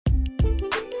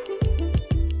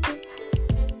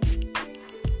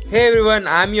Hey everyone,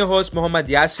 I'm your host Mohammad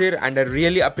Yasir and I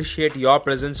really appreciate your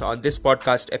presence on this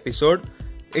podcast episode.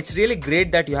 It's really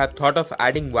great that you have thought of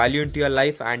adding value into your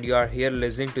life and you are here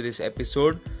listening to this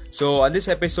episode. So on this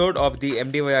episode of the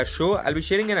MDYR Show, I'll be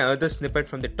sharing another snippet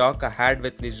from the talk I had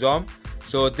with Nizom.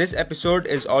 So this episode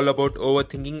is all about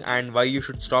overthinking and why you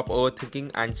should stop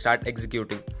overthinking and start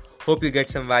executing. Hope you get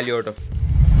some value out of it.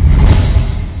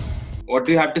 What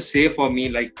do you have to say for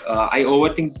me? I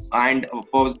overthink, and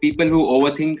for people who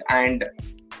overthink, and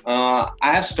I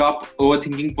have stopped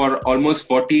overthinking for almost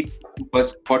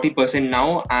 40%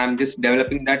 now. I'm just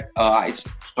developing that I should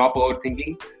stop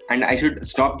overthinking and I should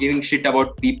stop giving shit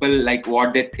about people, like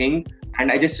what they think,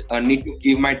 and I just need to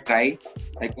give my try.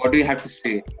 Like, what do you have to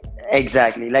say?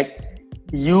 Exactly. Like,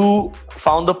 you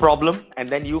found the problem and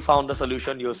then you found the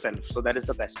solution yourself. So that is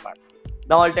the best part.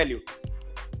 Now I'll tell you,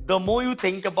 the more you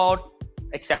think about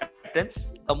acceptance,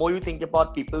 the more you think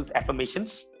about people's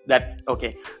affirmations, that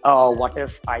what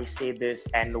if I say this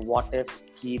and what if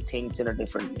he thinks in a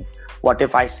different way, what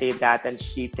if I say that and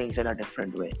she thinks in a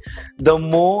different way, the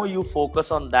more you focus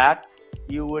on that,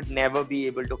 you would never be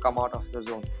able to come out of the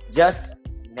zone. Just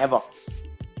never.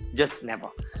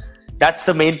 That's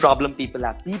the main problem people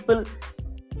have. People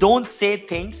don't say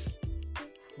things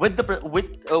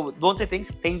don't say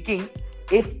things thinking,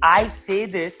 if I say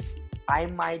this, I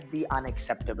might be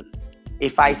unacceptable.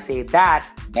 If I say that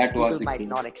people might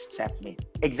not accept me.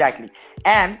 Exactly.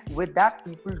 And with that,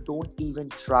 people don't even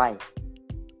try.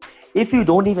 If you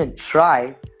don't even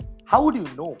try, how would you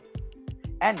know?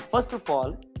 And first of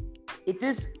all,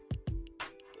 it's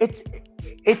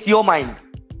your mind.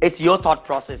 It's your thought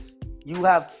process. You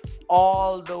have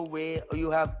all the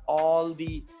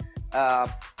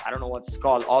I don't know what it's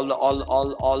called,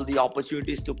 all the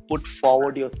opportunities to put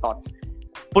forward your thoughts.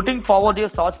 Putting forward your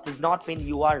thoughts does not mean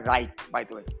you are right, by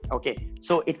the way. Okay,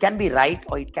 so it can be right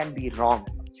or it can be wrong.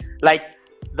 Like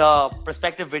the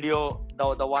perspective video,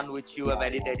 the one which you have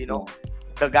edited,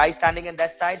 the guy standing in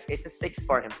that side, it's a 6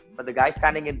 for him, but the guy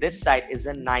standing in this side is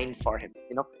a 9 for him.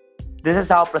 This is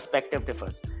how perspective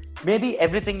differs. Maybe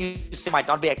everything you say might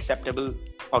not be acceptable.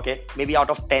 Okay, maybe out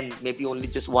of 10, maybe only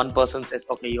just one person says,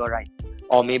 okay, you are right.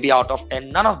 Or maybe out of 10,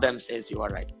 none of them says you are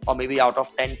right. Or maybe out of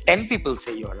 10 people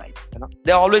say you are right.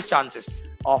 There are always chances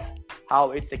of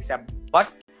how it's accepted.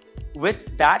 But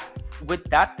with that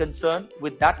concern,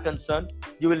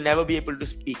 you will never be able to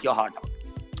speak your heart out.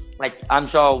 Like, I'm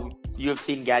sure you have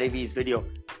seen Gary Vee's video.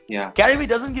 Yeah. Gary Vee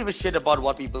doesn't give a shit about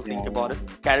what people think about him.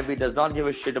 Gary Vee does not give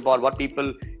a shit about what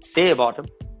people say about him.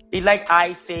 He's like,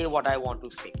 I say what I want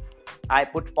to say. I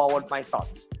put forward my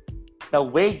thoughts. The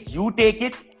way you take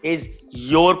it is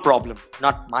your problem,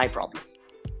 not my problem.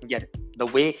 Get it? The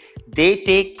way they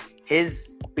take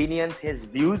his opinions, his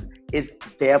views is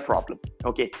their problem.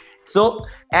 Okay. So,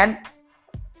 and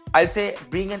I'll say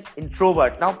being an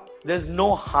introvert. Now, there's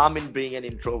no harm in being an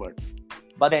introvert.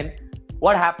 But then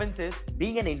what happens is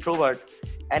being an introvert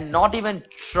and not even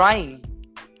trying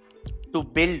to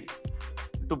be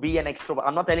an extrovert.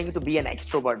 I'm not telling you to be an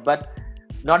extrovert, but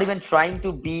not even trying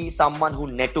to be someone who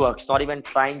networks, not even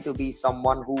trying to be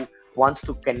someone who wants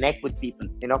to connect with people,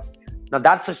 Now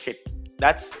that's a shit.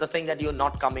 That's the thing that you're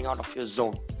not coming out of your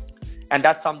zone. And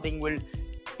that something will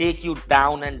take you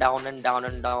down and down and down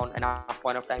and down. And at a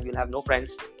point of time, you'll have no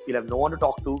friends. You'll have no one to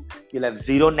talk to. You'll have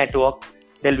zero network.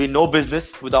 There'll be no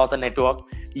business without a network.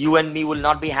 You and me will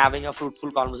not be having a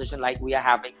fruitful conversation like we are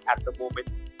having at the moment.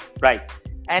 Right.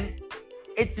 And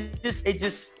it's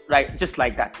just right, just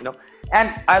like that,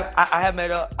 And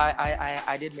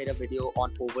I did made a video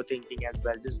on overthinking as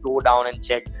well. Just go down and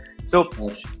check. So,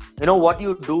 what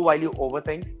you do while you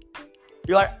overthink,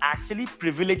 you are actually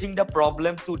privileging the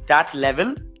problem to that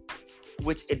level,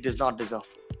 which it does not deserve.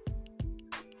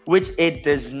 Which it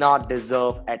does not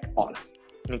deserve at all.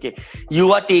 Okay.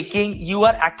 You are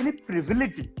actually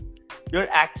privileging. You're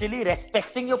actually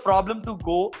respecting your problem to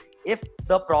go. If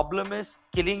the problem is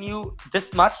killing you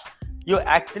this much, you're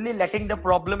actually letting the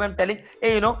problem and telling,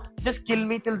 hey, just kill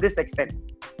me till this extent.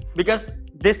 Because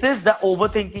this is the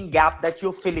overthinking gap that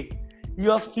you're filling.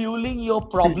 You're fueling your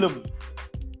problem.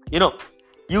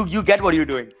 You get what you're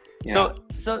doing. Yeah.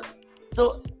 So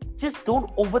just don't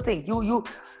overthink.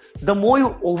 The more you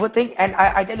overthink, and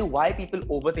I tell you why people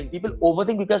overthink. People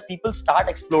overthink because people start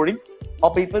exploring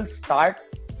or people start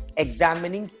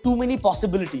examining too many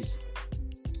possibilities.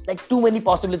 Like too many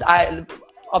possibilities.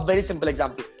 A very simple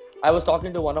example. I was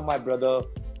talking to one of my brother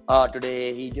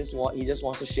today. He just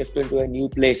wants to shift into a new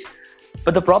place.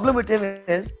 But the problem with him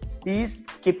is he's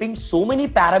keeping so many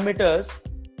parameters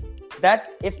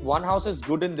that if one house is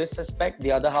good in this aspect,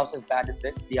 the other house is bad in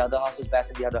this, the other house is bad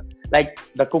in the other. Like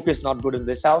the cook is not good in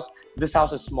this house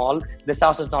is small, this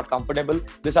house is not comfortable,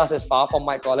 this house is far from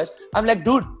my college. I'm like,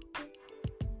 dude,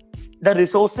 the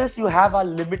resources you have are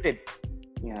limited.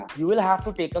 Yeah. You will have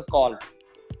to take a call.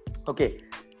 Okay.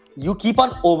 You keep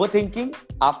on overthinking.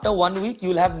 After 1 week,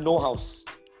 you'll have no house.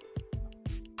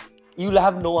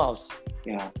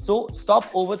 Yeah. So stop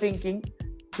overthinking.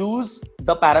 Choose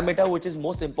the parameter which is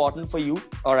most important for you,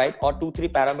 all right, or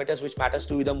 2-3 parameters which matters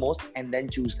to you the most, and then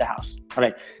choose the house, all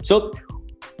right. So,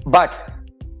 but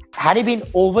had he been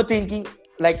overthinking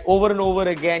like over and over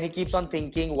again, he keeps on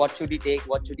thinking, what should he take,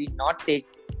 what should he not take?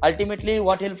 Ultimately,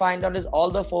 what he'll find out is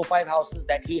all the 4-5 houses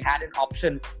that he had an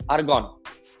option are gone.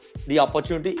 The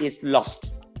opportunity is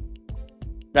lost,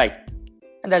 right?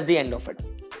 And that's the end of it.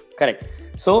 Correct.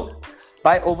 So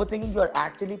by overthinking, you are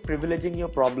actually privileging your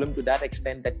problem to that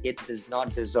extent that it does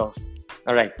not deserve.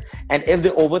 All right. And if the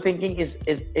overthinking is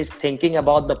thinking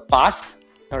about the past,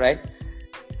 all right.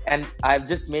 And I've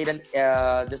just made a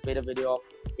video of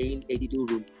 1882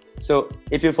 rule. So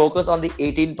if you focus on the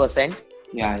 18%,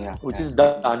 which is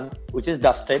done, which is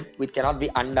dusted, which cannot be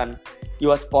undone,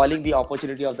 you are spoiling the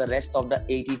opportunity of the rest of the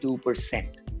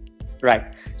 82%.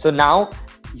 Right. So now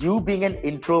you being an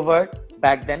introvert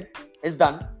back then is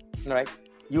done. Right,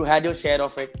 you had your share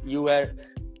of it, you were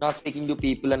not speaking to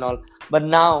people and all, but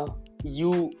now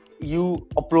you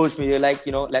approach me, you're like,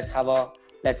 let's have a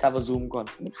Zoom call.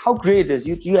 I mean, how great is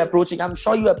you approaching, I'm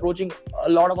sure you're approaching a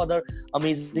lot of other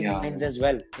amazing minds as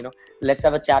well. Let's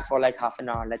have a chat for like half an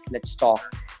hour, let's talk,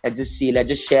 let's just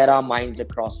share our minds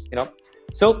across.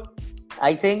 So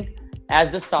I think as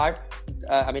the start,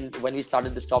 when we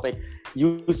started this topic,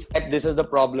 you said this is the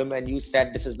problem and you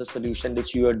said this is the solution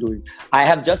which you are doing. I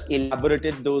have just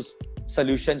elaborated those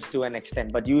solutions to an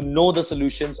extent, but you know the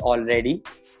solutions already.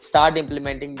 Start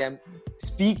implementing them.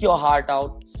 Speak your heart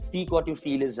out. Speak what you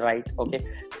feel is right. Okay,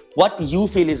 what you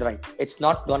feel is right. It's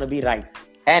not gonna be right.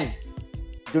 And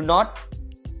do not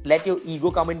let your ego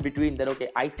come in between that. Okay,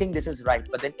 I think this is right,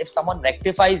 but then if someone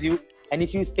rectifies you and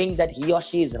if you think that he or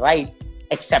she is right,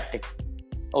 accept it.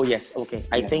 Oh yes, okay,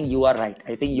 I think you are right.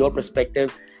 I think your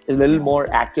perspective is a little more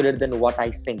accurate than what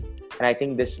I think, and I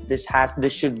think this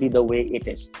should be the way it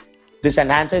is. This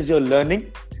enhances your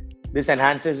learning, this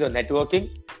enhances your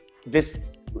networking, this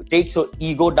takes your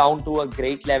ego down to a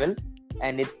great level,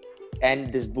 and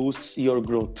this boosts your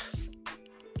growth.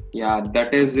 Yeah,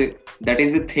 that is a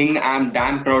thing I'm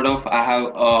damn proud of. I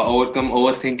have overcome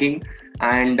overthinking,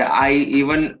 and I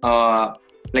even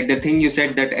like the thing you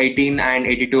said, that 18 and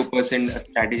 82%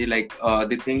 strategy, like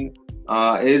the thing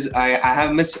is I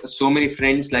have missed so many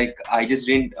friends. Like I just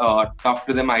didn't talk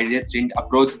to them, I just didn't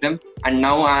approach them, and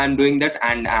now I'm doing that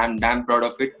and I'm damn proud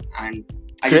of it. And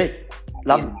I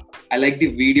like the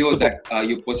video that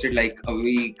you posted, like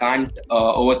we can't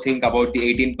overthink about the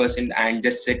 18% and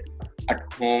just sit at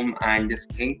home and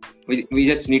just think. We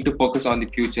just need to focus on the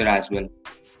future as well.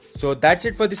 So that's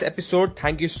it for this episode.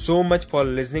 Thank you so much for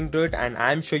listening to it, and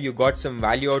I'm sure you got some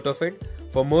value out of it.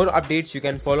 For more updates, you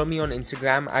can follow me on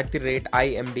Instagram at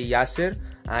 @IMDYasir,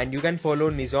 and you can follow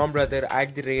Nizom brother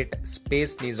at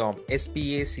 @Spacenizom,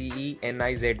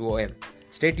 SPACENIZOM.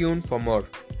 Stay tuned for more.